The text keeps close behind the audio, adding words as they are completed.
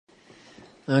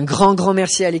Un grand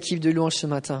merci à l'équipe de louange ce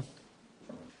matin.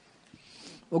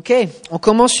 Ok, on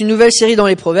commence une nouvelle série dans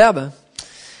les proverbes.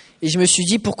 Et je me suis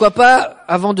dit, pourquoi pas,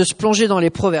 avant de se plonger dans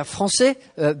les proverbes français,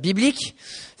 bibliques,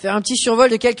 faire un petit survol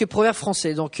de quelques proverbes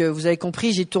français. Donc, vous avez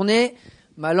compris, j'ai tourné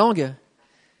ma langue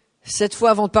 7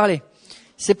 fois avant de parler.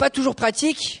 C'est pas toujours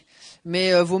pratique,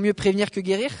 mais vaut mieux prévenir que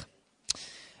guérir.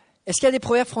 Est-ce qu'il y a des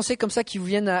proverbes français comme ça qui vous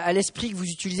viennent à l'esprit, que vous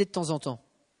utilisez de temps en temps?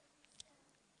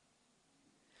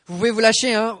 Vous pouvez vous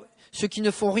lâcher, hein. Ceux qui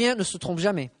ne font rien ne se trompent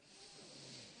jamais.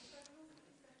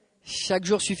 Chaque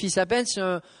jour suffit sa peine.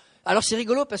 Alors c'est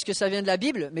rigolo parce que ça vient de la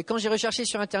Bible, mais quand j'ai recherché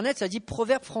sur Internet, ça dit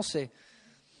proverbe français.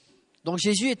 Donc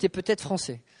Jésus était peut-être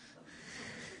français,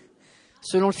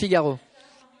 selon le Figaro.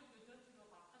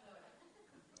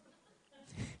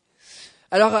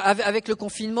 Alors avec le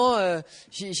confinement,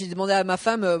 j'ai demandé à ma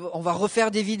femme, on va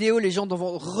refaire des vidéos, les gens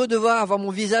vont redevoir avoir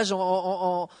mon visage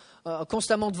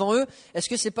constamment devant eux. Est-ce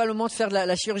que c'est pas le moment de faire de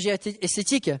la chirurgie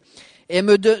esthétique? Et elle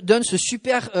me donne ce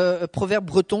super proverbe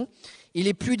breton. Il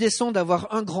est plus décent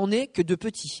d'avoir un grand nez que de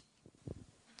petits.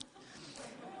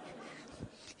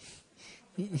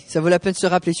 Ça vaut la peine de se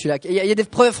rappeler celui-là. Il y a des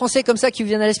proverbes français comme ça qui vous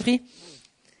viennent à l'esprit?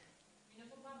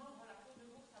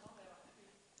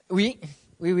 Oui.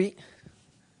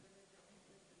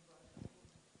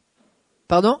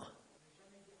 Pardon?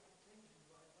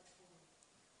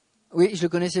 Oui, je le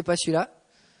connaissais pas celui-là.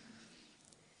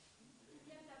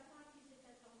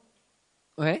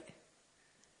 Ouais.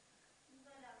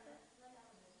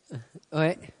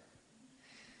 Ouais.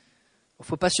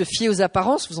 Faut pas se fier aux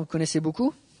apparences, vous en connaissez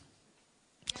beaucoup.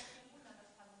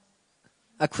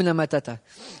 Hakuna Matata.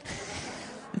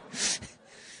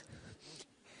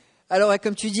 Alors,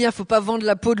 comme tu dis, faut pas vendre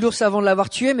la peau de l'ours avant de l'avoir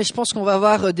tué, mais je pense qu'on va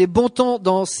avoir des bons temps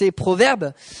dans ces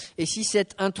proverbes. Et si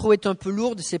cette intro est un peu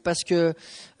lourde, c'est parce que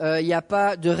il n'y a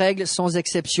pas de règles sans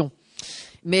exception.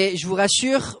 Mais je vous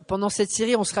rassure, pendant cette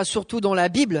série, on sera surtout dans la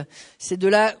Bible. C'est de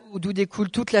là d'où découle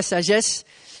toute la sagesse.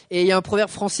 Et il y a un proverbe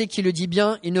français qui le dit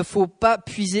bien, il ne faut pas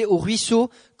puiser au ruisseau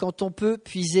quand on peut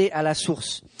puiser à la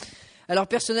source. Alors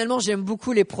personnellement, j'aime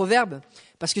beaucoup les proverbes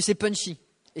parce que c'est punchy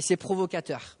et c'est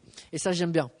provocateur. Et ça,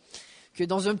 j'aime bien. Que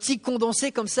dans un petit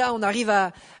condensé comme ça, on arrive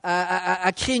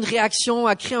à créer une réaction,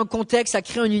 à créer un contexte, à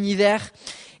créer un univers.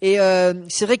 Et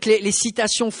c'est vrai que les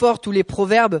citations fortes ou les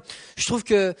proverbes, je trouve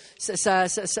que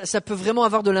ça peut vraiment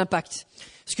avoir de l'impact.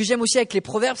 Ce que j'aime aussi avec les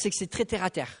proverbes, c'est que c'est très terre à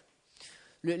terre.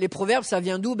 Les proverbes, ça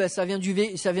vient d'où? Ça vient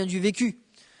du vécu.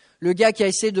 Le gars qui a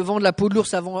essayé de vendre la peau de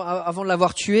l'ours avant de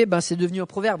l'avoir tué, c'est devenu un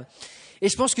proverbe. Et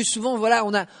je pense que souvent, voilà,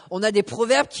 on a des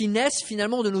proverbes qui naissent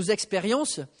finalement de nos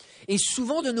expériences et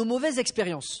souvent de nos mauvaises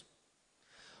expériences.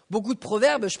 Beaucoup de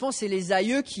proverbes, je pense, c'est les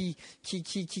aïeux qui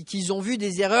ont vu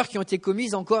des erreurs qui ont été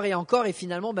commises encore et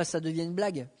finalement, ça devient une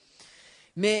blague.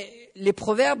 Mais les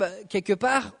proverbes, quelque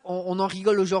part, on en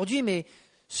rigole aujourd'hui, mais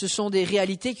ce sont des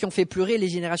réalités qui ont fait pleurer les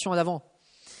générations d'avant.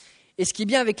 Et ce qui est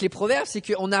bien avec les proverbes, c'est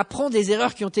qu'on apprend des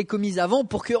erreurs qui ont été commises avant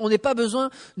pour qu'on n'ait pas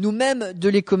besoin nous-mêmes de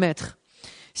les commettre.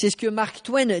 C'est ce que Mark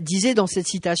Twain disait dans cette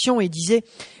citation. Il disait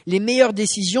 « Les meilleures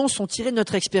décisions sont tirées de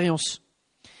notre expérience.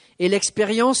 Et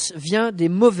l'expérience vient des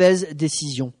mauvaises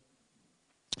décisions. »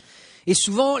 Et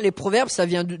souvent, les proverbes, ça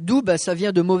vient d'où? Ça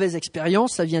vient de mauvaises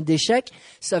expériences, ça vient d'échecs,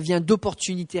 ça vient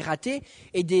d'opportunités ratées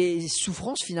et des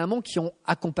souffrances finalement qui ont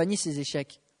accompagné ces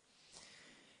échecs.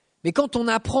 Mais quand on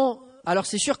apprend... Alors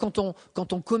c'est sûr, quand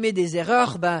on commet des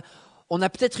erreurs, on a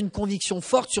peut-être une conviction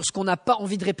forte sur ce qu'on n'a pas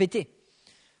envie de répéter.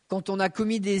 Quand on a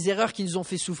commis des erreurs qui nous ont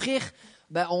fait souffrir,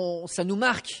 ça nous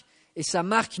marque. Et ça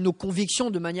marque nos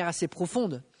convictions de manière assez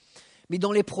profonde. Mais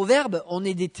dans les proverbes, on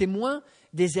est des témoins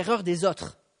des erreurs des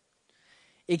autres.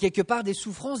 Et quelque part des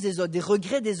souffrances des autres, des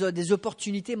regrets des autres, des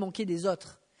opportunités manquées des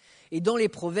autres. Et dans les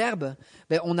proverbes,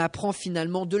 on apprend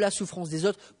finalement de la souffrance des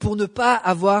autres pour ne pas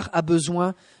avoir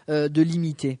besoin de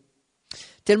l'imiter.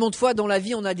 Tellement de fois dans la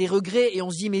vie, on a des regrets et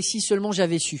on se dit « mais si seulement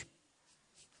j'avais su ».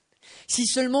 Si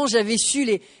seulement j'avais su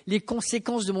les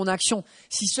conséquences de mon action,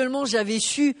 si seulement j'avais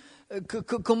su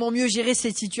comment mieux gérer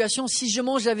cette situation, si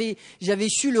seulement j'avais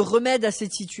su le remède à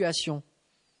cette situation.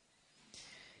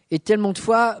 Et tellement de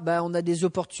fois, on a des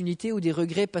opportunités ou des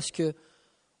regrets parce que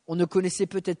on ne connaissait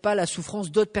peut-être pas la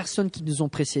souffrance d'autres personnes qui nous ont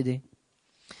précédés.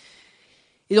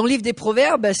 Et dans le livre des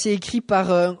Proverbes, c'est écrit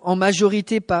en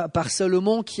majorité par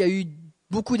Salomon, qui a eu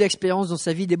beaucoup d'expériences dans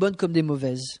sa vie, des bonnes comme des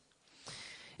mauvaises.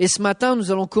 Et ce matin,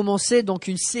 nous allons commencer donc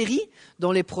une série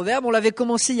dans les Proverbes. On l'avait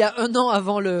commencé il y a 1 an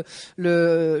avant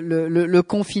le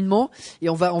confinement, et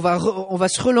on va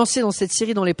se relancer dans cette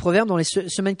série dans les Proverbes dans les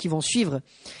semaines qui vont suivre.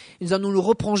 Et nous allons nous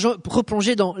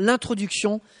replonger dans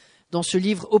l'introduction dans ce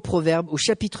livre aux Proverbes, au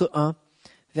chapitre 1,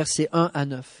 versets 1 à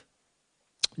 9.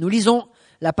 Nous lisons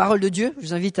la parole de Dieu. Je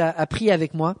vous invite à prier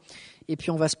avec moi et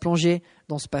puis on va se plonger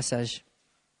dans ce passage.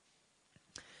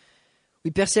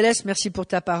 Oui, Père Céleste, merci pour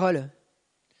ta parole.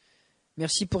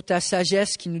 Merci pour ta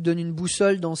sagesse qui nous donne une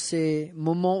boussole dans ces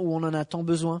moments où on en a tant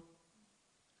besoin.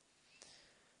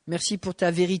 Merci pour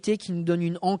ta vérité qui nous donne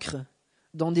une ancre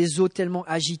dans des eaux tellement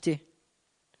agitées.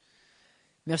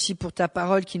 Merci pour ta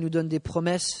parole qui nous donne des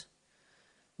promesses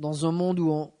dans un monde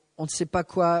où on ne sait pas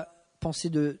quoi penser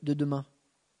de demain.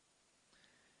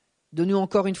 Donne-nous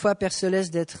encore une fois, Père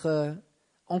Céleste, d'être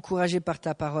encouragés par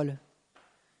ta parole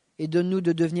et donne-nous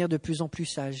de devenir de plus en plus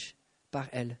sages par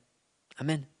elle.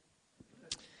 Amen.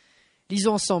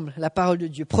 Lisons ensemble la parole de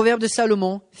Dieu. Proverbe de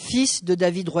Salomon, fils de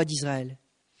David, roi d'Israël.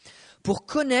 Pour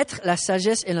connaître la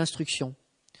sagesse et l'instruction,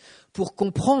 pour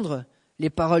comprendre les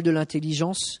paroles de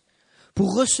l'intelligence,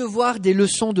 pour recevoir des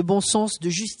leçons de bon sens, de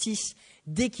justice,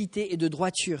 d'équité et de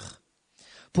droiture,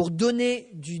 pour donner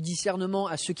du discernement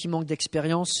à ceux qui manquent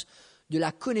d'expérience, de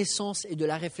la connaissance et de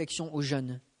la réflexion aux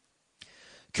jeunes.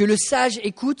 Que le sage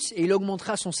écoute et il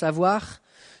augmentera son savoir,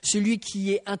 celui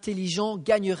qui est intelligent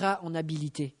gagnera en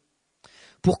habileté.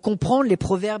 Pour comprendre les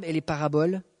proverbes et les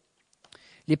paraboles,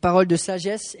 les paroles de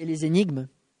sagesse et les énigmes,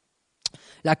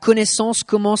 la connaissance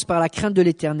commence par la crainte de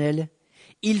l'Éternel.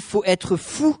 Il faut être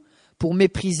fou pour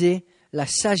mépriser la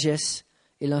sagesse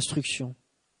et l'instruction.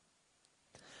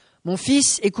 Mon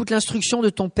fils, écoute l'instruction de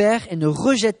ton père et ne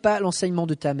rejette pas l'enseignement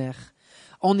de ta mère.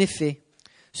 En effet,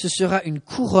 ce sera une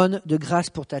couronne de grâce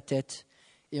pour ta tête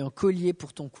et un collier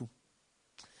pour ton cou.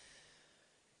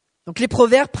 Donc les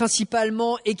proverbes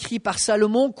principalement écrits par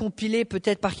Salomon, compilés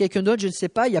peut-être par quelqu'un d'autre, je ne sais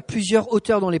pas, il y a plusieurs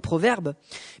auteurs dans les proverbes.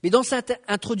 Mais dans cette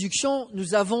introduction,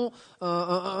 nous avons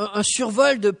un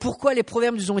survol de pourquoi les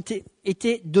proverbes nous ont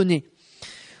été donnés.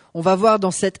 On va voir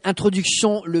dans cette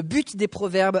introduction le but des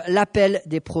proverbes, l'appel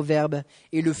des proverbes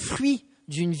et le fruit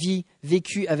d'une vie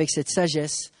vécue avec cette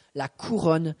sagesse, la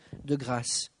couronne de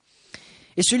grâce.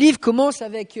 Et ce livre commence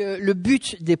avec le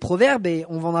but des proverbes, et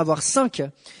on va en avoir 5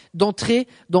 d'entrée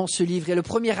dans ce livre. Et le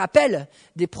premier appel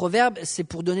des proverbes, c'est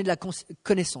pour donner de la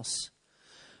connaissance.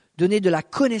 Donner de la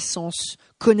connaissance,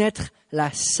 connaître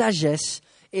la sagesse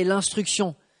et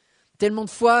l'instruction. Tellement de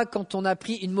fois, quand on a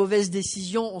pris une mauvaise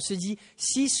décision, on se dit «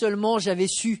 si seulement j'avais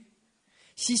su,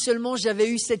 si seulement j'avais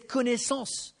eu cette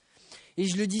connaissance ». Et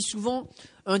je le dis souvent,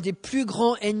 un des plus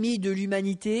grands ennemis de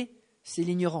l'humanité, c'est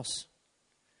l'ignorance.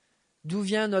 D'où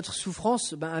vient notre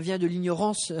souffrance ? Elle vient de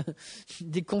l'ignorance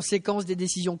des conséquences des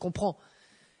décisions qu'on prend.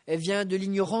 Elle vient de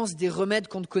l'ignorance des remèdes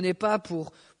qu'on ne connaît pas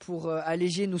pour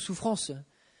alléger nos souffrances.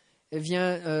 Elle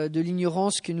vient de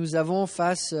l'ignorance que nous avons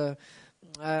face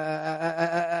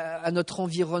à notre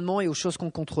environnement et aux choses qu'on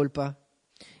ne contrôle pas.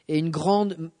 Et une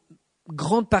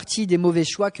grande partie des mauvais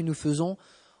choix que nous faisons,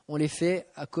 on les fait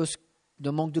à cause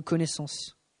d'un manque de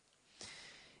connaissances.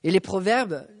 Et les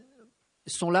proverbes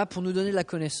sont là pour nous donner de la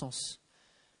connaissance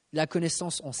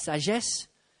en sagesse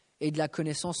et de la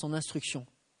connaissance en instruction.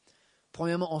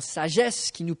 Premièrement, en sagesse,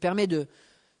 qui nous permet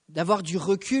d'avoir du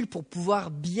recul pour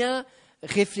pouvoir bien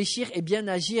réfléchir et bien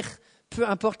agir, peu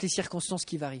importe les circonstances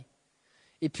qui varient.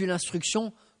 Et puis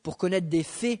l'instruction pour connaître des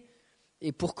faits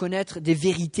et pour connaître des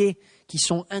vérités qui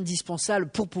sont indispensables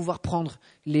pour pouvoir prendre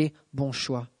les bons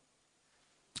choix.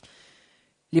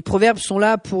 Les proverbes sont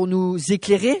là pour nous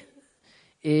éclairer,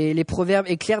 et les proverbes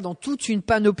éclairent dans toute une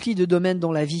panoplie de domaines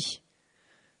dans la vie.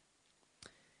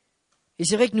 Et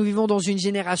c'est vrai que nous vivons dans une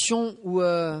génération où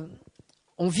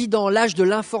on vit dans l'âge de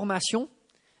l'information,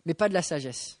 mais pas de la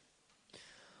sagesse.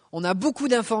 On a beaucoup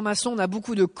d'informations, on a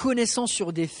beaucoup de connaissances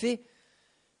sur des faits,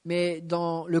 mais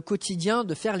dans le quotidien,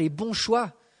 de faire les bons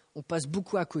choix, on passe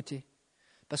beaucoup à côté.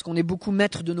 Parce qu'on est beaucoup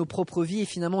maître de nos propres vies et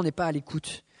finalement on n'est pas à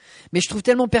l'écoute. Mais je trouve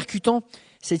tellement percutant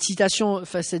cette citation,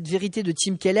 cette vérité de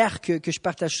Tim Keller que je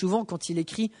partage souvent quand il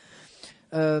écrit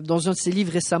dans un de ses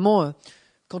livres récemment,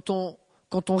 quand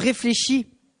on réfléchit,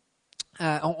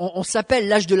 on s'appelle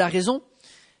l'âge de la raison,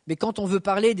 mais quand on veut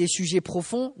parler des sujets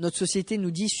profonds, notre société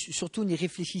nous dit surtout n'y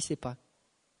réfléchissez pas.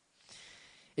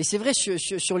 Et c'est vrai,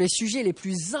 sur les sujets les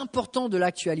plus importants de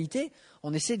l'actualité,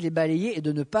 on essaie de les balayer et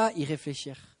de ne pas y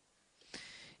réfléchir.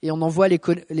 Et on en voit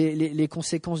les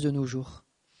conséquences de nos jours.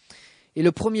 Et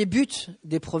le premier but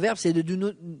des proverbes, c'est de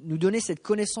nous donner cette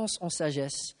connaissance en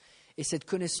sagesse et cette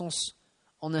connaissance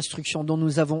en instruction dont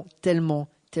nous avons tellement,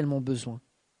 tellement besoin.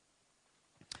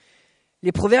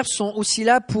 Les proverbes sont aussi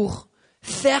là pour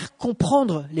faire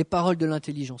comprendre les paroles de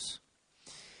l'intelligence.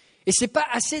 Et c'est pas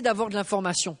assez d'avoir de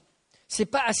l'information. C'est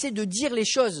pas assez de dire les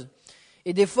choses.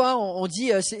 Et des fois, on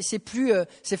dit,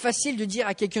 c'est facile de dire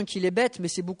à quelqu'un qu'il est bête, mais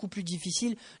c'est beaucoup plus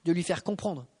difficile de lui faire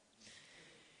comprendre.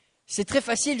 C'est très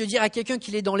facile de dire à quelqu'un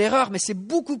qu'il est dans l'erreur, mais c'est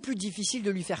beaucoup plus difficile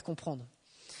de lui faire comprendre.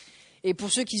 Et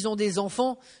pour ceux qui ont des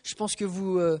enfants, je pense que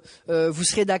vous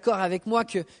serez d'accord avec moi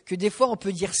que des fois, on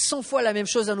peut dire 100 fois la même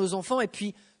chose à nos enfants, et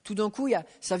puis tout d'un coup,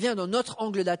 ça vient d'un autre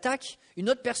angle d'attaque, une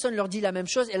autre personne leur dit la même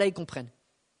chose, et là, ils comprennent.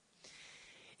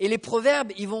 Et les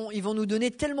proverbes, ils vont nous donner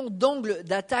tellement d'angles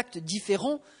d'attaque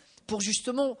différents pour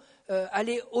justement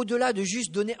aller au-delà de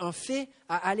juste donner un fait,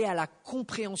 à aller à la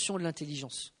compréhension de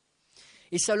l'intelligence.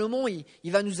 Et Salomon,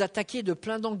 il va nous attaquer de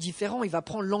plein d'angles différents. Il va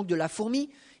prendre l'angle de la fourmi,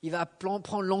 il va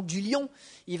prendre l'angle du lion,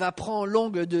 il va prendre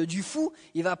l'angle du fou,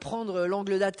 il va prendre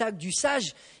l'angle d'attaque du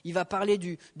sage, il va parler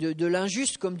de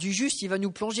l'injuste comme du juste. Il va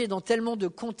nous plonger dans tellement de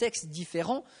contextes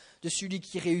différents, de celui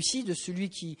qui réussit, de celui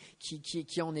qui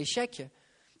est en échec.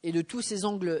 Et de tous ces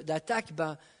angles d'attaque,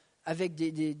 avec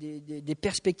des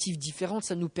perspectives différentes,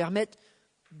 ça nous permet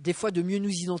des fois de mieux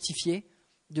nous identifier,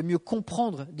 de mieux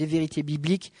comprendre des vérités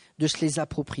bibliques, de se les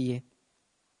approprier.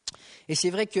 Et c'est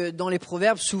vrai que dans les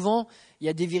proverbes, souvent, il y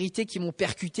a des vérités qui m'ont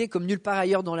percuté comme nulle part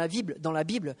ailleurs dans la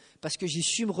Bible, parce que j'ai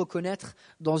su me reconnaître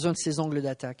dans un de ces angles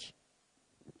d'attaque.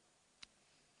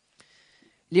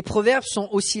 Les proverbes sont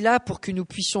aussi là pour que nous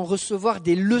puissions recevoir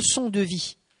des leçons de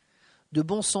vie, de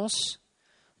bon sens,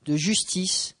 de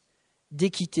justice,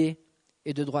 d'équité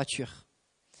et de droiture.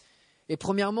 Et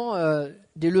premièrement,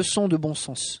 des leçons de bon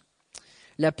sens.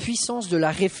 La puissance de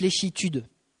la réfléchitude.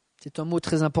 C'est un mot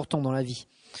très important dans la vie.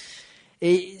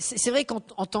 Et c'est vrai qu'en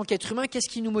tant qu'être humain, qu'est-ce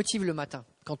qui nous motive le matin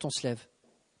quand on se lève ?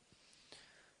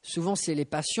 Souvent, c'est les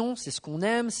passions, c'est ce qu'on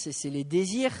aime, c'est les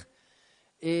désirs.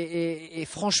 Et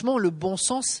franchement, le bon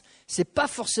sens, c'est pas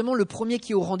forcément le premier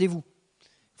qui est au rendez-vous.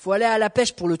 Il faut aller à la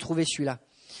pêche pour le trouver, celui-là.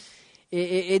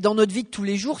 Et dans notre vie de tous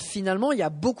les jours, finalement, il y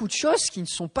a beaucoup de choses qui ne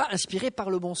sont pas inspirées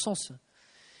par le bon sens.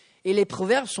 Et les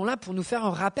proverbes sont là pour nous faire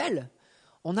un rappel.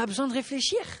 On a besoin de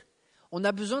réfléchir. On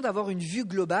a besoin d'avoir une vue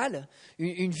globale,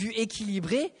 une vue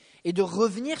équilibrée et de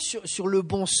revenir sur le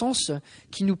bon sens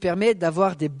qui nous permet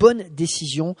d'avoir des bonnes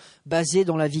décisions basées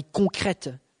dans la vie concrète.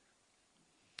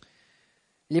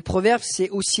 Les proverbes, c'est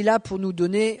aussi là pour nous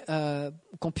donner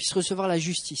qu'on puisse recevoir la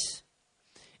justice.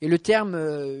 Et le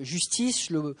terme justice,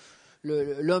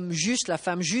 l'homme juste, la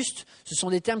femme juste, ce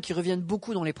sont des termes qui reviennent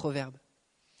beaucoup dans les proverbes.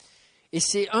 Et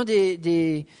c'est un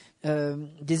des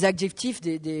adjectifs,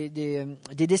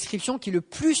 des descriptions qui est le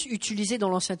plus utilisé dans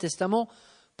l'Ancien Testament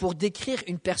pour décrire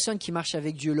une personne qui marche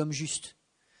avec Dieu, l'homme juste.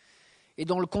 Et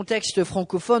dans le contexte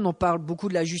francophone, on parle beaucoup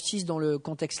de la justice dans le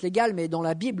contexte légal, mais dans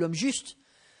la Bible, l'homme juste,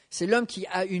 c'est l'homme qui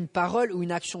a une parole ou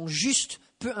une action juste,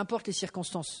 peu importe les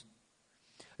circonstances.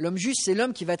 L'homme juste, c'est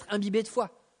l'homme qui va être imbibé de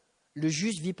foi. Le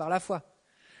juste vit par la foi.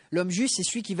 L'homme juste, c'est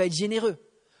celui qui va être généreux.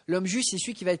 L'homme juste, c'est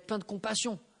celui qui va être plein de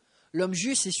compassion. L'homme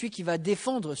juste, c'est celui qui va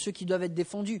défendre ceux qui doivent être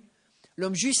défendus.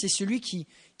 L'homme juste, c'est celui qui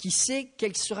sait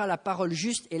quelle sera la parole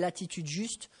juste et l'attitude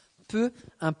juste, peu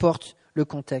importe le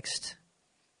contexte.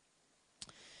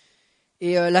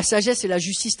 Et la sagesse et la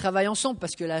justice travaillent ensemble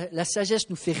parce que la sagesse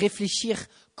nous fait réfléchir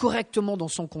correctement dans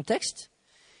son contexte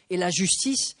et la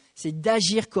justice, c'est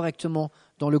d'agir correctement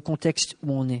dans le contexte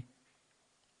où on est.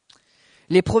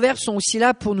 Les proverbes sont aussi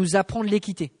là pour nous apprendre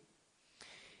l'équité.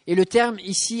 Et le terme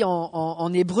ici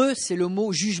en hébreu, c'est le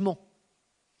mot jugement.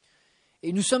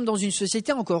 Et nous sommes dans une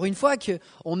société, encore une fois,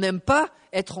 qu'on n'aime pas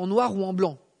être en noir ou en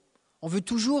blanc. On veut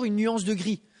toujours une nuance de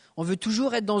gris. On veut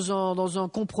toujours être dans un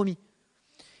compromis.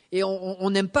 Et on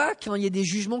n'aime pas quand il y a des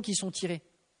jugements qui sont tirés.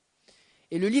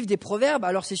 Et le livre des proverbes,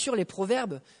 alors c'est sûr, les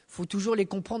proverbes, il faut toujours les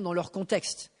comprendre dans leur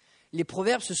contexte. Les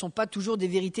proverbes, ce ne sont pas toujours des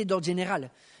vérités d'ordre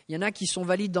général. Il y en a qui sont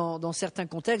valides dans certains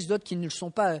contextes, d'autres qui ne le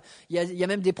sont pas. Il y a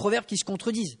même des proverbes qui se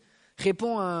contredisent.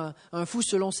 Réponds à un fou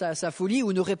selon sa folie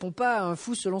ou ne réponds pas à un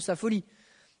fou selon sa folie.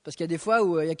 Parce qu'il y a des fois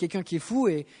où il y a quelqu'un qui est fou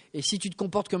et si tu te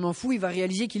comportes comme un fou, il va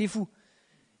réaliser qu'il est fou.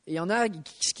 Et il y en a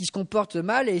qui se comportent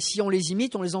mal et si on les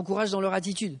imite, on les encourage dans leur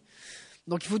attitude.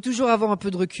 Donc il faut toujours avoir un peu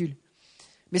de recul.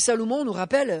 Mais Salomon nous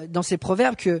rappelle dans ses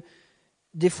proverbes que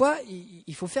des fois,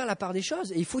 il faut faire la part des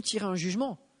choses et il faut tirer un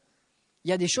jugement. Il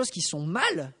y a des choses qui sont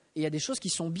mal et il y a des choses qui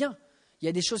sont bien. Il y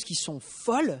a des choses qui sont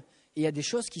folles et il y a des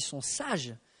choses qui sont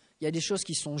sages. Il y a des choses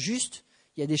qui sont justes,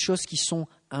 il y a des choses qui sont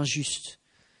injustes.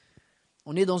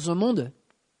 On est dans un monde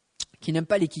qui n'aime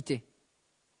pas l'équité,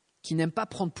 qui n'aime pas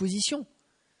prendre position.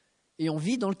 Et on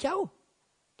vit dans le chaos.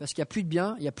 Parce qu'il n'y a plus de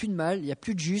bien, il n'y a plus de mal, il n'y a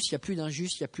plus de juste, il n'y a plus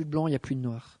d'injuste, il n'y a plus de blanc, il n'y a plus de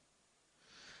noir.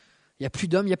 Il n'y a plus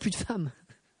d'hommes, il n'y a plus de femmes.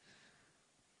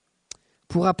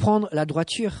 Pour apprendre la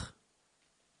droiture,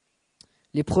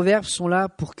 les proverbes sont là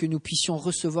pour que nous puissions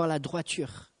recevoir la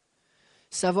droiture.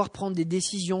 Savoir prendre des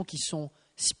décisions qui sont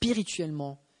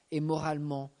spirituellement et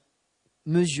moralement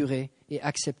mesurées et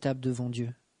acceptables devant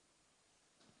Dieu.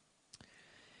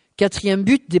 Quatrième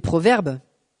but des proverbes,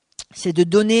 c'est de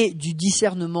donner du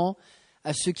discernement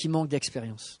à ceux qui manquent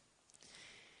d'expérience.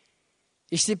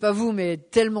 Et je sais pas vous, mais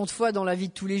tellement de fois dans la vie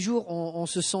de tous les jours, on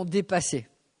se sent dépassé.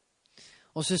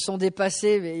 On se sent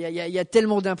dépassé, il y a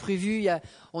tellement d'imprévus,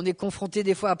 on est confronté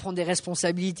des fois à prendre des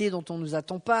responsabilités dont on ne nous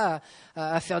attend pas,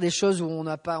 à faire des choses où on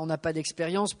n'a pas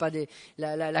d'expérience, pas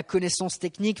la connaissance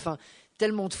technique. Enfin,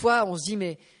 tellement de fois, on se dit,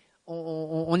 mais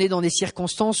on est dans des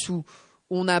circonstances où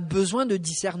on a besoin de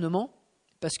discernement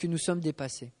parce que nous sommes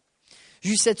dépassés.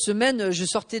 Juste cette semaine, je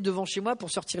sortais devant chez moi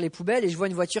pour sortir les poubelles et je vois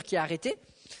une voiture qui est arrêtée.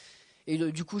 Et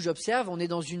du coup, j'observe, on est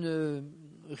dans une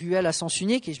ruelle à sens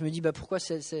unique et je me dis, pourquoi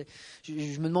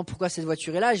je me demande pourquoi cette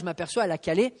voiture est là et je m'aperçois, elle a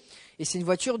calé et c'est une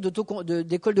voiture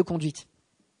d'école de conduite.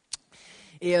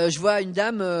 Et je vois une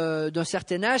dame d'un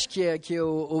certain âge qui est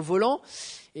au volant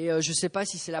et je ne sais pas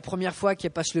si c'est la première fois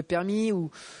qu'elle passe le permis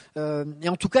et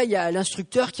en tout cas, il y a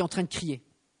l'instructeur qui est en train de crier.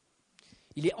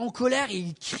 Il est en colère,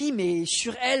 il crie, mais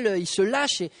sur elle, il se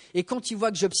lâche et quand il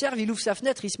voit que j'observe, il ouvre sa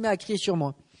fenêtre, il se met à crier sur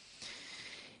moi.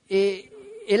 Et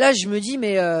là, je me dis,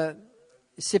 mais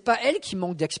c'est pas elle qui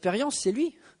manque d'expérience, c'est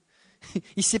lui.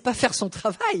 Il sait pas faire son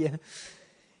travail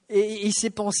et il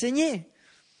sait pas enseigner.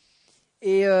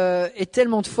 Et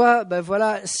tellement de fois,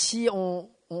 si on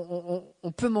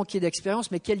peut manquer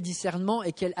d'expérience, mais quel discernement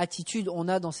et quelle attitude on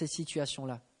a dans cette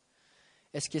situation-là ?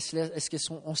 Est-ce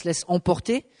qu'on se laisse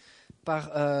emporter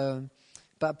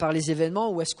par les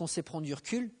événements ou est-ce qu'on sait prendre du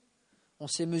recul, on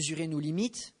sait mesurer nos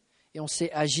limites et on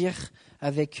sait agir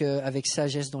avec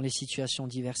sagesse dans les situations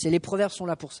diverses. Et les proverbes sont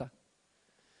là pour ça.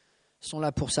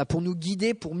 Pour nous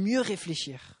guider, pour mieux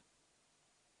réfléchir.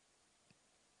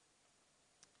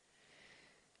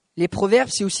 Les proverbes,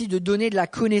 c'est aussi de donner de la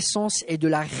connaissance et de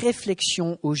la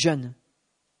réflexion aux jeunes.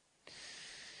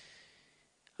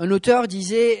 Un auteur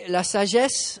disait, la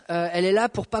sagesse, elle est là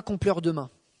pour pas qu'on pleure demain.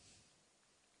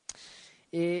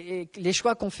 Et les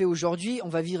choix qu'on fait aujourd'hui, on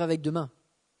va vivre avec demain.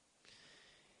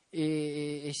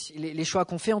 Et les choix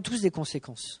qu'on fait ont tous des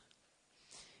conséquences.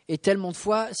 Et tellement de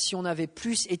fois, si on avait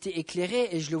plus été éclairé,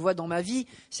 et je le vois dans ma vie,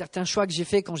 certains choix que j'ai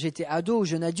faits quand j'étais ado ou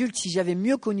jeune adulte, si j'avais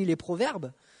mieux connu les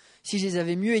proverbes, si je les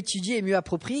avais mieux étudiés et mieux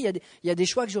appropriés, il y a des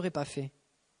choix que je n'aurais pas faits.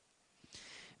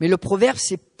 Mais le proverbe,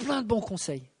 c'est plein de bons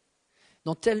conseils.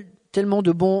 Dans tellement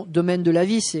de bons domaines de la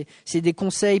vie, c'est des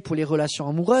conseils pour les relations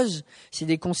amoureuses, c'est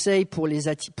des conseils pour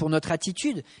notre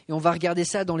attitude, et on va regarder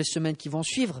ça dans les semaines qui vont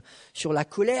suivre, sur la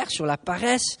colère, sur la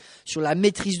paresse, sur la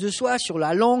maîtrise de soi, sur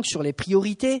la langue, sur les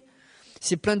priorités.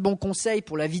 C'est plein de bons conseils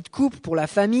pour la vie de couple, pour la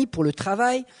famille, pour le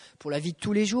travail, pour la vie de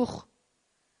tous les jours.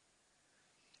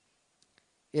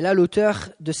 Et là,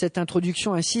 l'auteur de cette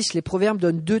introduction insiste, les proverbes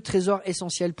donnent 2 trésors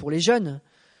essentiels pour les jeunes,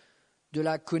 de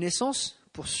la connaissance,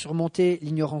 pour surmonter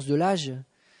l'ignorance de l'âge,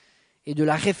 et de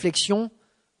la réflexion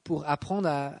pour apprendre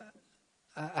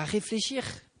à réfléchir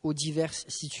aux diverses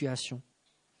situations.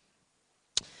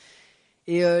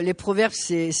 Et les Proverbes,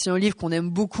 c'est un livre qu'on aime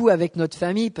beaucoup avec notre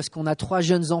famille parce qu'on a 3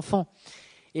 jeunes enfants.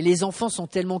 Et les enfants sont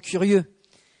tellement curieux.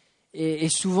 Et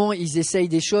souvent, ils essayent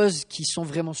des choses qui sont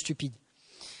vraiment stupides.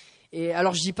 Et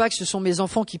alors, je dis pas que ce sont mes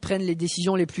enfants qui prennent les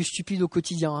décisions les plus stupides au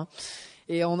quotidien, hein.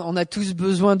 Et on a tous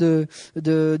besoin de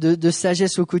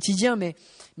sagesse au quotidien, mais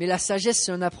la sagesse,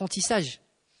 c'est un apprentissage.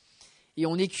 Et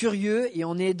on est curieux et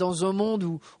on est dans un monde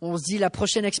où on se dit la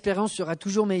prochaine expérience sera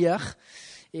toujours meilleure.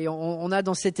 Et on a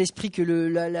dans cet esprit que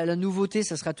la nouveauté,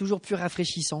 ça sera toujours plus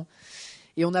rafraîchissant.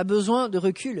 Et on a besoin de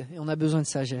recul et on a besoin de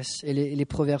sagesse. Et les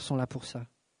proverbes sont là pour ça.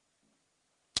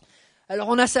 Alors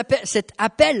on a cet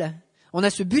appel, on a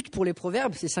ce but pour les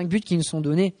proverbes, ces 5 buts qui nous sont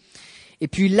donnés. Et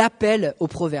puis l'appel aux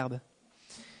proverbes.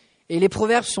 Et les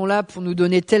proverbes sont là pour nous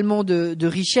donner tellement de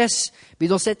richesses. Mais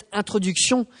dans cette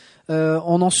introduction,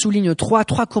 on en souligne 3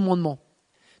 commandements.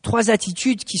 3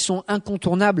 attitudes qui sont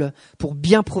incontournables pour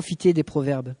bien profiter des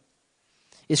proverbes.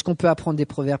 Et ce qu'on peut apprendre des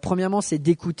proverbes. Premièrement, c'est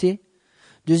d'écouter.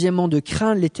 Deuxièmement, de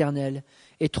craindre l'Éternel.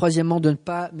 Et troisièmement, de ne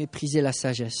pas mépriser la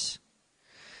sagesse.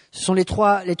 Ce sont les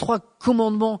trois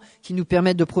commandements qui nous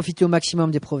permettent de profiter au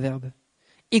maximum des proverbes.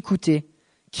 Écouter,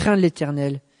 craindre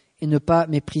l'Éternel et ne pas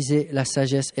mépriser la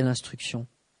sagesse et l'instruction.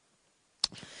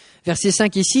 Versets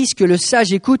 5 et 6, que le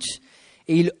sage écoute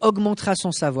et il augmentera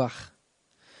son savoir.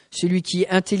 Celui qui est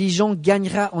intelligent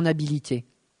gagnera en habileté.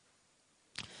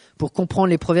 Pour comprendre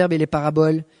les proverbes et les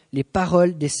paraboles, les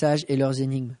paroles des sages et leurs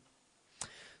énigmes.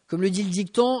 Comme le dit le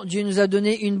dicton, Dieu nous a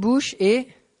donné une bouche et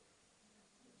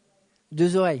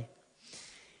 2 oreilles.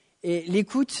 Et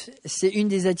l'écoute, c'est une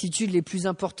des attitudes les plus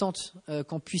importantes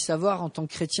qu'on puisse avoir en tant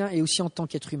que chrétien et aussi en tant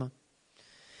qu'être humain.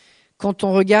 Quand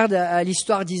on regarde à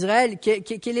l'histoire d'Israël,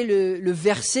 quel est le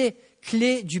verset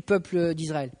clé du peuple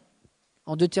d'Israël ?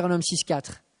 En Deutéronome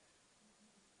 6,4.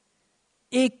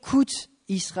 Écoute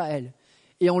Israël.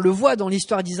 Et on le voit dans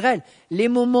l'histoire d'Israël, les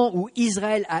moments où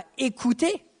Israël a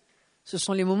écouté, Ce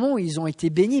sont les moments où ils ont été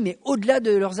bénis, mais au-delà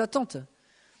de leurs attentes.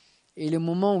 Et les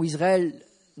moments où Israël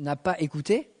n'a pas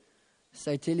écouté,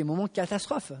 ça a été les moments de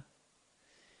catastrophe.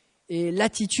 Et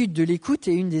l'attitude de l'écoute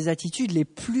est une des attitudes les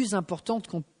plus importantes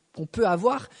qu'on peut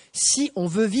avoir si on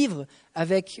veut vivre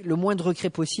avec le moins de regrets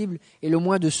possible et le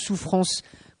moins de souffrance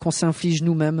qu'on s'inflige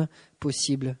nous-mêmes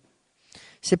possible.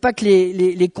 C'est pas que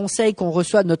les conseils qu'on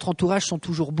reçoit de notre entourage sont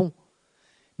toujours bons,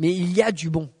 mais il y a du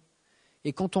bon.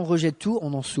 Et quand on rejette tout,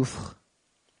 on en souffre.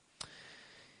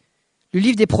 Le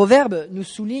livre des Proverbes nous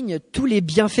souligne tous les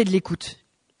bienfaits de l'écoute.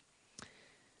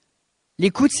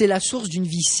 L'écoute, c'est la source d'une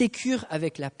vie sécure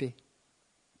avec la paix.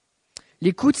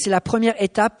 L'écoute, c'est la première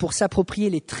étape pour s'approprier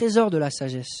les trésors de la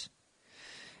sagesse.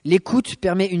 L'écoute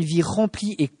permet une vie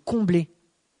remplie et comblée.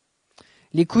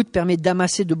 L'écoute permet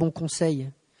d'amasser de bons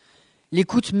conseils.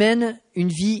 L'écoute mène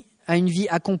à une vie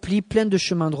accomplie, pleine de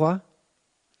chemins droits.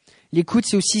 L'écoute,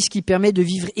 c'est aussi ce qui permet de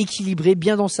vivre équilibré,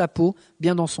 bien dans sa peau,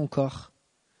 bien dans son corps.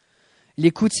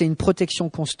 L'écoute, c'est une protection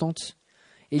constante.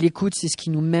 Et l'écoute, c'est ce qui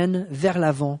nous mène vers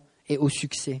l'avant et au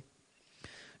succès.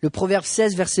 Le Proverbe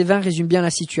 16, verset 20 résume bien la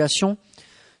situation.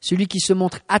 Celui qui se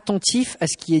montre attentif à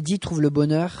ce qui est dit trouve le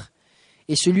bonheur,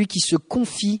 et celui qui se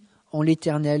confie en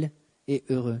l'Éternel est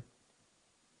heureux.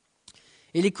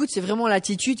 Et l'écoute, c'est vraiment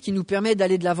l'attitude qui nous permet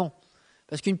d'aller de l'avant.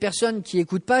 Parce qu'une personne qui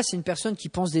n'écoute pas, c'est une personne qui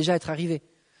pense déjà être arrivée.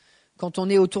 Quand on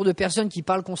est autour de personnes qui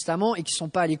parlent constamment et qui ne sont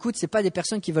pas à l'écoute, ce n'est pas des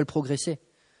personnes qui veulent progresser.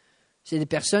 C'est des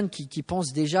personnes qui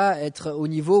pensent déjà être au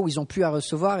niveau où ils n'ont plus à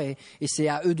recevoir et c'est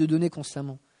à eux de donner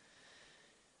constamment.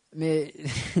 Mais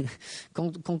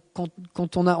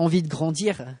quand on a envie de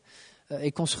grandir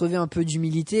et qu'on se revêt un peu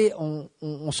d'humilité,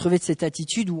 on se revêt de cette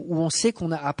attitude où on sait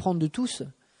qu'on a à apprendre de tous.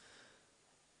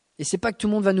 Et c'est pas que tout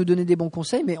le monde va nous donner des bons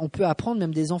conseils, mais on peut apprendre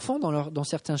même des enfants dans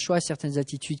certains choix et certaines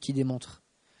attitudes qu'ils démontrent.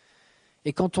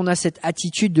 Et quand on a cette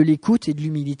attitude de l'écoute et de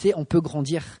l'humilité, on peut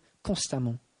grandir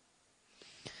constamment.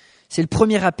 C'est le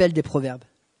premier appel des Proverbes.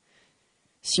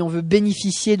 Si on veut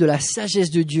bénéficier de la sagesse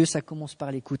de Dieu, ça commence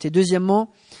par l'écoute. Et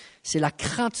deuxièmement, c'est la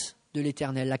crainte de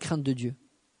l'Éternel, la crainte de Dieu.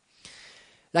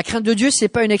 La crainte de Dieu, c'est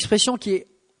pas une expression qui est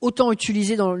autant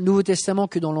utilisée dans le Nouveau Testament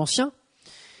que dans l'Ancien.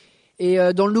 Et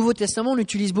dans le Nouveau Testament, on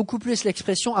utilise beaucoup plus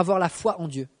l'expression « avoir la foi en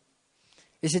Dieu ».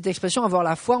 Et cette expression « avoir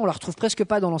la foi », on la retrouve presque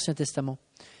pas dans l'Ancien Testament.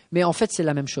 Mais en fait, c'est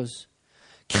la même chose.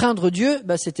 Craindre Dieu,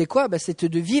 c'était quoi ? C'était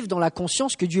de vivre dans la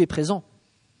conscience que Dieu est présent.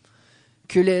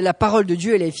 Que la parole de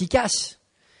Dieu, elle est efficace.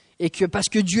 Et que parce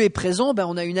que Dieu est présent,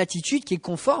 on a une attitude qui est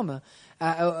conforme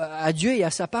à Dieu et à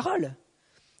sa parole.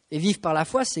 Et vivre par la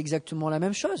foi, c'est exactement la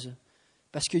même chose.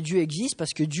 Parce que Dieu existe,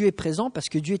 parce que Dieu est présent, parce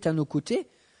que Dieu est à nos côtés,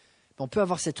 on peut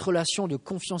avoir cette relation de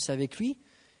confiance avec lui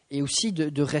et aussi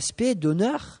de respect,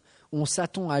 d'honneur, où on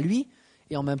s'attend à lui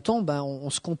et en même temps, on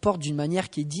se comporte d'une manière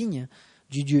qui est digne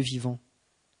du Dieu vivant.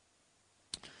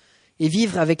 Et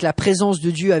vivre avec la présence de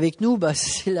Dieu avec nous,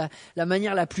 c'est la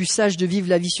manière la plus sage de vivre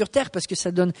la vie sur terre parce que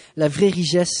ça donne la vraie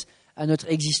richesse à notre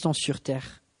existence sur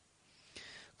terre.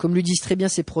 Comme le disent très bien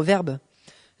ces proverbes,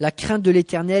 la crainte de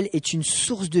l'Éternel est une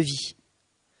source de vie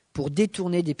pour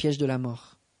détourner des pièges de la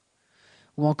mort.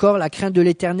 Ou encore, la crainte de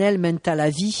l'Éternel mène à la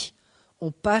vie,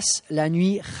 on passe la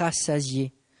nuit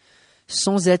rassasié,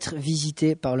 sans être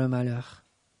visité par le malheur.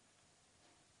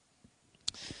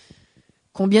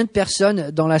 Combien de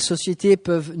personnes dans la société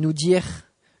peuvent nous dire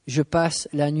 « je passe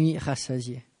la nuit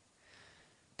rassasié »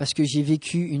 parce que j'ai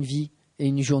vécu une vie et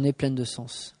une journée pleine de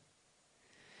sens.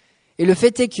 Et le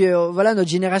fait est que notre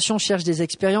génération cherche des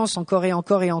expériences encore et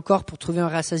encore et encore pour trouver un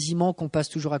rassasiement qu'on passe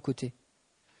toujours à côté.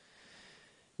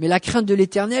 Mais la crainte de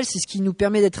l'Éternel, c'est ce qui nous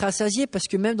permet d'être rassasiés parce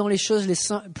que même dans les choses les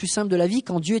plus simples de la vie,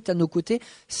 quand Dieu est à nos côtés,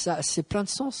 ça, c'est plein de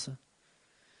sens.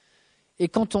 Et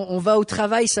quand on va au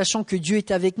travail, sachant que Dieu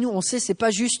est avec nous, on sait c'est pas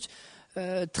juste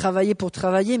travailler pour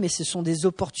travailler, mais ce sont des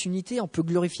opportunités. On peut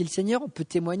glorifier le Seigneur, on peut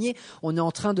témoigner. On est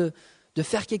en train de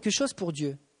faire quelque chose pour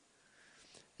Dieu.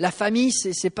 La famille,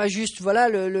 c'est pas juste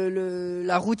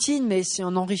la routine, mais c'est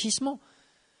un enrichissement.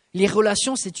 Les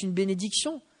relations, c'est une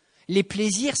bénédiction. Les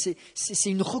plaisirs,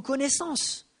 c'est une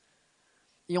reconnaissance.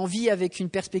 Et on vit avec une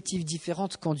perspective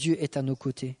différente quand Dieu est à nos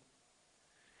côtés.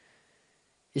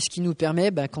 Et ce qui nous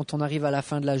permet, quand on arrive à la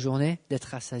fin de la journée, d'être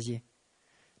rassasiés.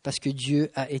 Parce que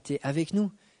Dieu a été avec nous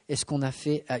et ce qu'on a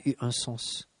fait a eu un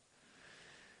sens.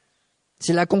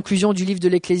 C'est la conclusion du livre de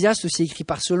l'Ecclésiaste où c'est écrit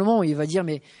par Selon. Il va dire,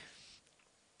 mais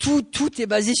tout est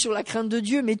basé sur la crainte de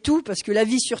Dieu, mais tout, parce que la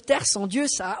vie sur terre sans Dieu,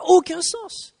 ça n'a aucun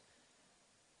sens.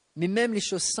 Mais même les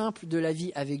choses simples de la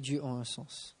vie avec Dieu ont un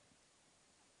sens.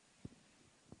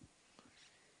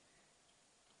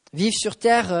 Vivre sur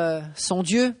terre sans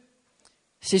Dieu,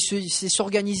 c'est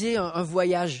s'organiser un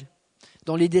voyage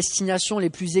dans les destinations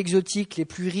les plus exotiques, les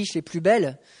plus riches, les plus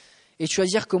belles, et de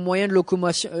choisir comme moyen de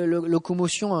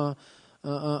locomotion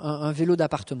un vélo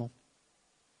d'appartement.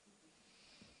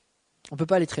 On ne peut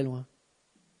pas aller très loin.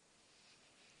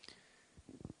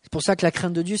 C'est pour ça que la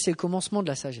crainte de Dieu, c'est le commencement de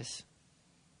la sagesse.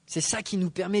 C'est ça qui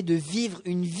nous permet de vivre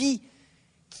une vie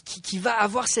qui va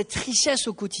avoir cette richesse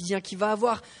au quotidien, qui va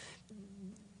avoir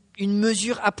une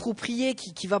mesure appropriée,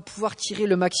 qui va pouvoir tirer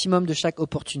le maximum de chaque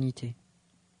opportunité.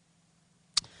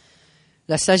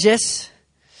 La sagesse,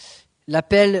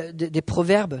 l'appel des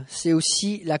proverbes, c'est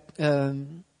aussi de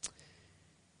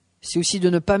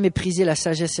ne pas mépriser la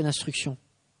sagesse et l'instruction.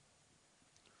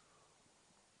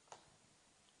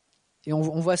 Et on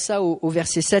voit ça au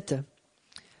verset 7.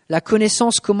 La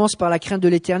connaissance commence par la crainte de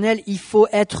l'Éternel. Il faut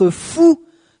être fou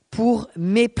pour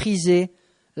mépriser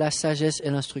la sagesse et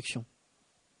l'instruction.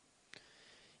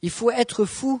 Il faut être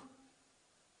fou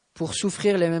pour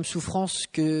souffrir les mêmes souffrances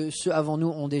que ceux avant nous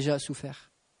ont déjà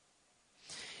souffert.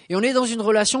 Et on est dans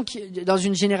dans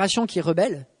une génération qui est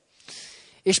rebelle.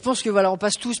 Et je pense que on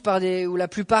passe tous ou la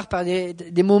plupart par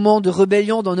des moments de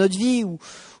rébellion dans notre vie où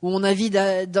on a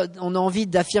envie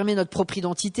d'affirmer notre propre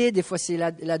identité. Des fois c'est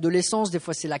l'adolescence, des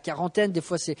fois c'est la quarantaine, des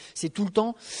fois c'est tout le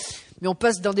temps. Mais on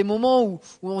passe dans des moments où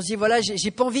on se dit j'ai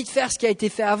pas envie de faire ce qui a été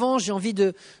fait avant, j'ai envie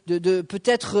de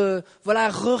peut-être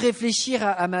réfléchir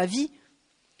à ma vie.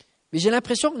 Mais j'ai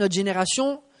l'impression que notre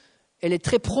génération, elle est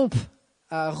très prompte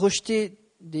à rejeter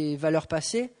des valeurs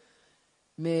passées.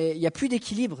 Mais il n'y a plus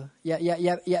d'équilibre, il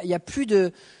y a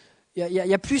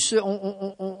plus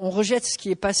on rejette ce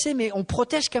qui est passé, mais on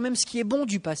protège quand même ce qui est bon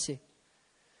du passé.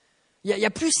 Il y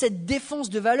a plus cette défense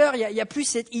de valeurs, il y a plus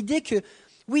cette idée que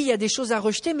oui, il y a des choses à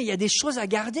rejeter, mais il y a des choses à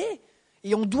garder,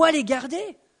 et on doit les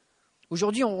garder.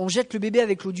 Aujourd'hui, on jette le bébé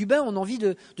avec l'eau du bain, on a envie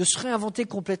de se réinventer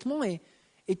complètement, et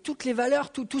toutes les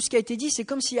valeurs, tout ce qui a été dit, c'est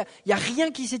comme s'il y a rien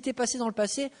qui s'était passé dans le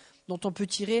passé dont on peut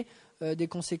tirer des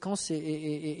conséquences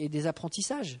et des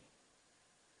apprentissages.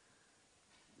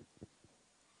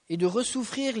 Et de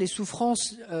ressouffrir les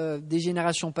souffrances des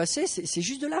générations passées, c'est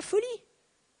juste de la folie.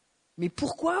 Mais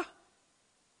pourquoi ?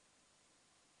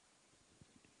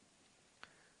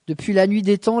 Depuis la nuit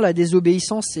des temps, la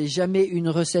désobéissance, c'est jamais une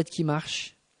recette qui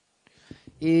marche.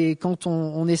 Et quand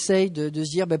on essaye de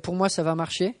se dire, pour moi, ça va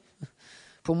marcher.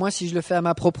 Pour moi, si je le fais à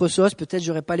ma propre sauce, peut-être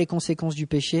j'aurai pas les conséquences du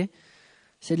péché.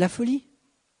 C'est de la folie.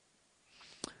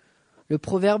 Le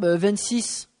proverbe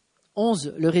 26,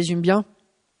 11 le résume bien.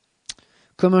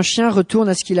 Comme un chien retourne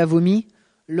à ce qu'il a vomi,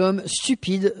 l'homme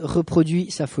stupide reproduit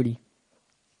sa folie.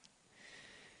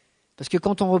 Parce que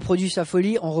quand on reproduit sa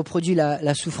folie, on reproduit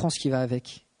la souffrance qui va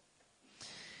avec.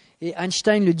 Et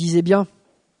Einstein le disait bien,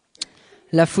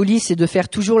 la folie, c'est de faire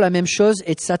toujours la même chose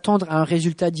et de s'attendre à un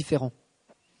résultat différent.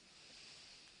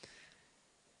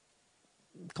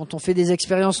 Quand on fait des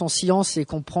expériences en science et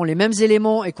qu'on prend les mêmes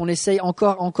éléments et qu'on essaye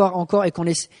encore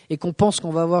et qu'on pense qu'on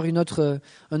va avoir un autre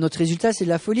résultat, c'est de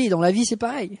la folie. Et dans la vie, c'est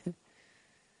pareil.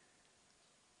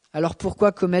 Alors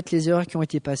pourquoi commettre les erreurs qui ont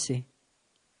été passées ?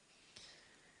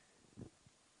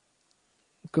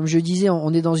 Comme je disais,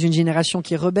 on est dans une génération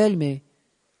qui est rebelle, mais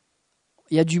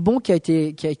il y a du bon qui a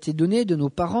été donné de nos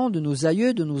parents, de nos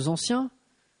aïeux, de nos anciens.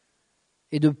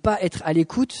 Et de ne pas être à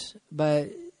l'écoute,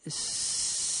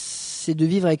 c'est de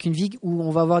vivre avec une vie où on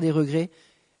va avoir des regrets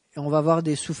et on va avoir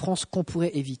des souffrances qu'on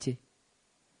pourrait éviter.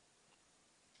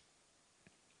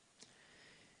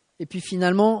 Et puis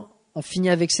finalement, on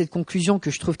finit avec cette conclusion que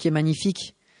je trouve qui est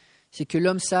magnifique, c'est que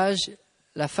l'homme sage,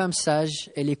 la femme sage,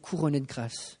 elle est couronnée de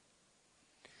grâce.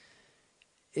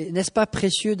 Et n'est-ce pas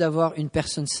précieux d'avoir une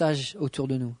personne sage autour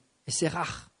de nous ? Et c'est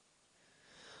rare.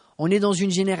 On est dans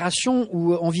une génération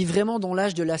où on vit vraiment dans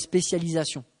l'âge de la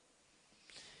spécialisation.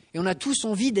 Et on a tous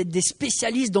envie d'être des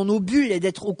spécialistes dans nos bulles et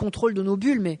d'être au contrôle de nos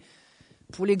bulles. Mais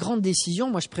pour les grandes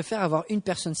décisions, moi, je préfère avoir une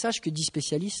personne sage que 10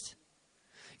 spécialistes.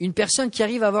 Une personne qui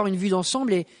arrive à avoir une vue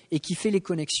d'ensemble et qui fait les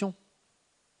connexions.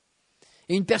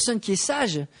 Et une personne qui est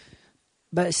sage,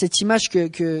 cette image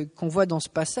qu'on voit dans ce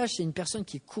passage, c'est une personne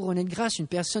qui est couronnée de grâce, une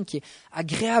personne qui est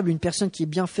agréable, une personne qui est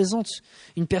bienfaisante,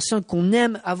 une personne qu'on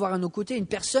aime avoir à nos côtés, une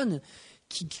personne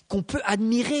qu'on peut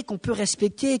admirer, qu'on peut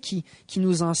respecter, qui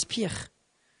nous inspire.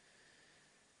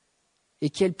 Et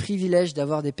quel privilège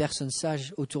d'avoir des personnes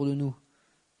sages autour de nous.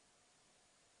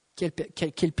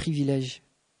 Quel privilège.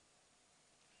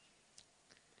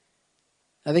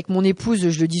 Avec mon épouse,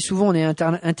 je le dis souvent, on est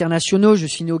internationaux. Je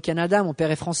suis né au Canada, mon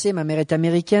père est français, ma mère est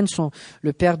américaine,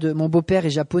 le père de mon beau-père est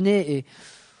japonais et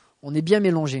on est bien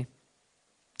mélangés.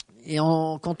 Et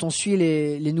quand on suit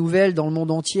les nouvelles dans le monde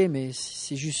entier, mais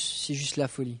c'est juste la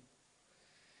folie.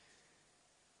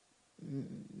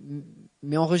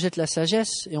 Mais on rejette la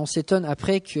sagesse et on s'étonne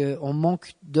après qu'on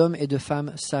manque d'hommes et de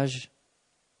femmes sages.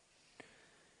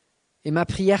 Et ma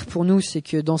prière pour nous, c'est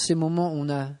que dans ces moments, on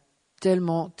a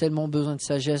tellement besoin de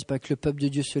sagesse, que le peuple de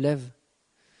Dieu se lève,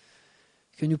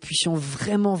 que nous puissions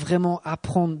vraiment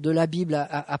apprendre de la Bible,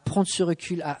 à prendre ce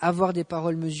recul, à avoir des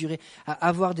paroles mesurées, à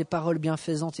avoir des paroles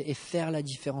bienfaisantes et faire la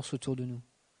différence autour de nous.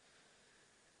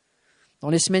 Dans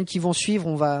les semaines qui vont suivre,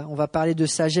 on va parler de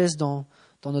sagesse dans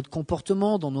notre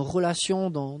comportement, dans nos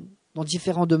relations, dans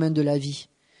différents domaines de la vie.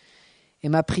 Et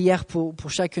ma prière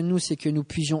pour chacun de nous, c'est que nous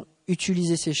puissions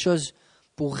utiliser ces choses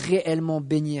pour réellement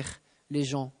bénir les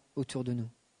gens autour de nous.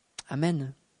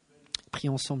 Amen.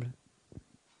 Prions ensemble.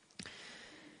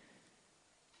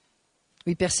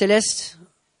 Oui, Père Céleste,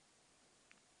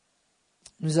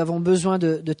 nous avons besoin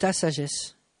de ta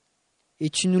sagesse. Et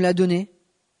tu nous l'as donnée.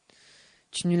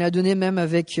 Tu nous l'as donnée même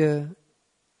avec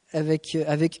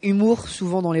humour,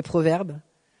 souvent dans les proverbes,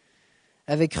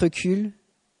 avec recul,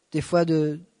 des fois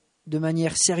de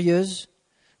manière sérieuse,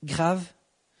 grave.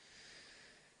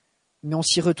 Mais on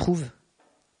s'y retrouve.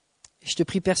 Et je te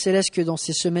prie, Père Céleste, que dans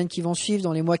ces semaines qui vont suivre,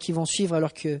 dans les mois qui vont suivre,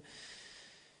 alors que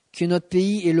notre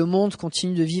pays et le monde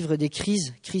continuent de vivre des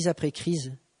crises, crise après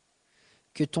crise,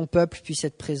 que ton peuple puisse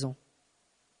être présent.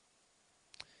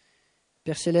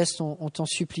 Père Céleste, on t'en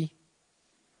supplie,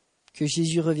 que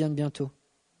Jésus revienne bientôt.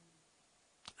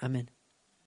 Amen.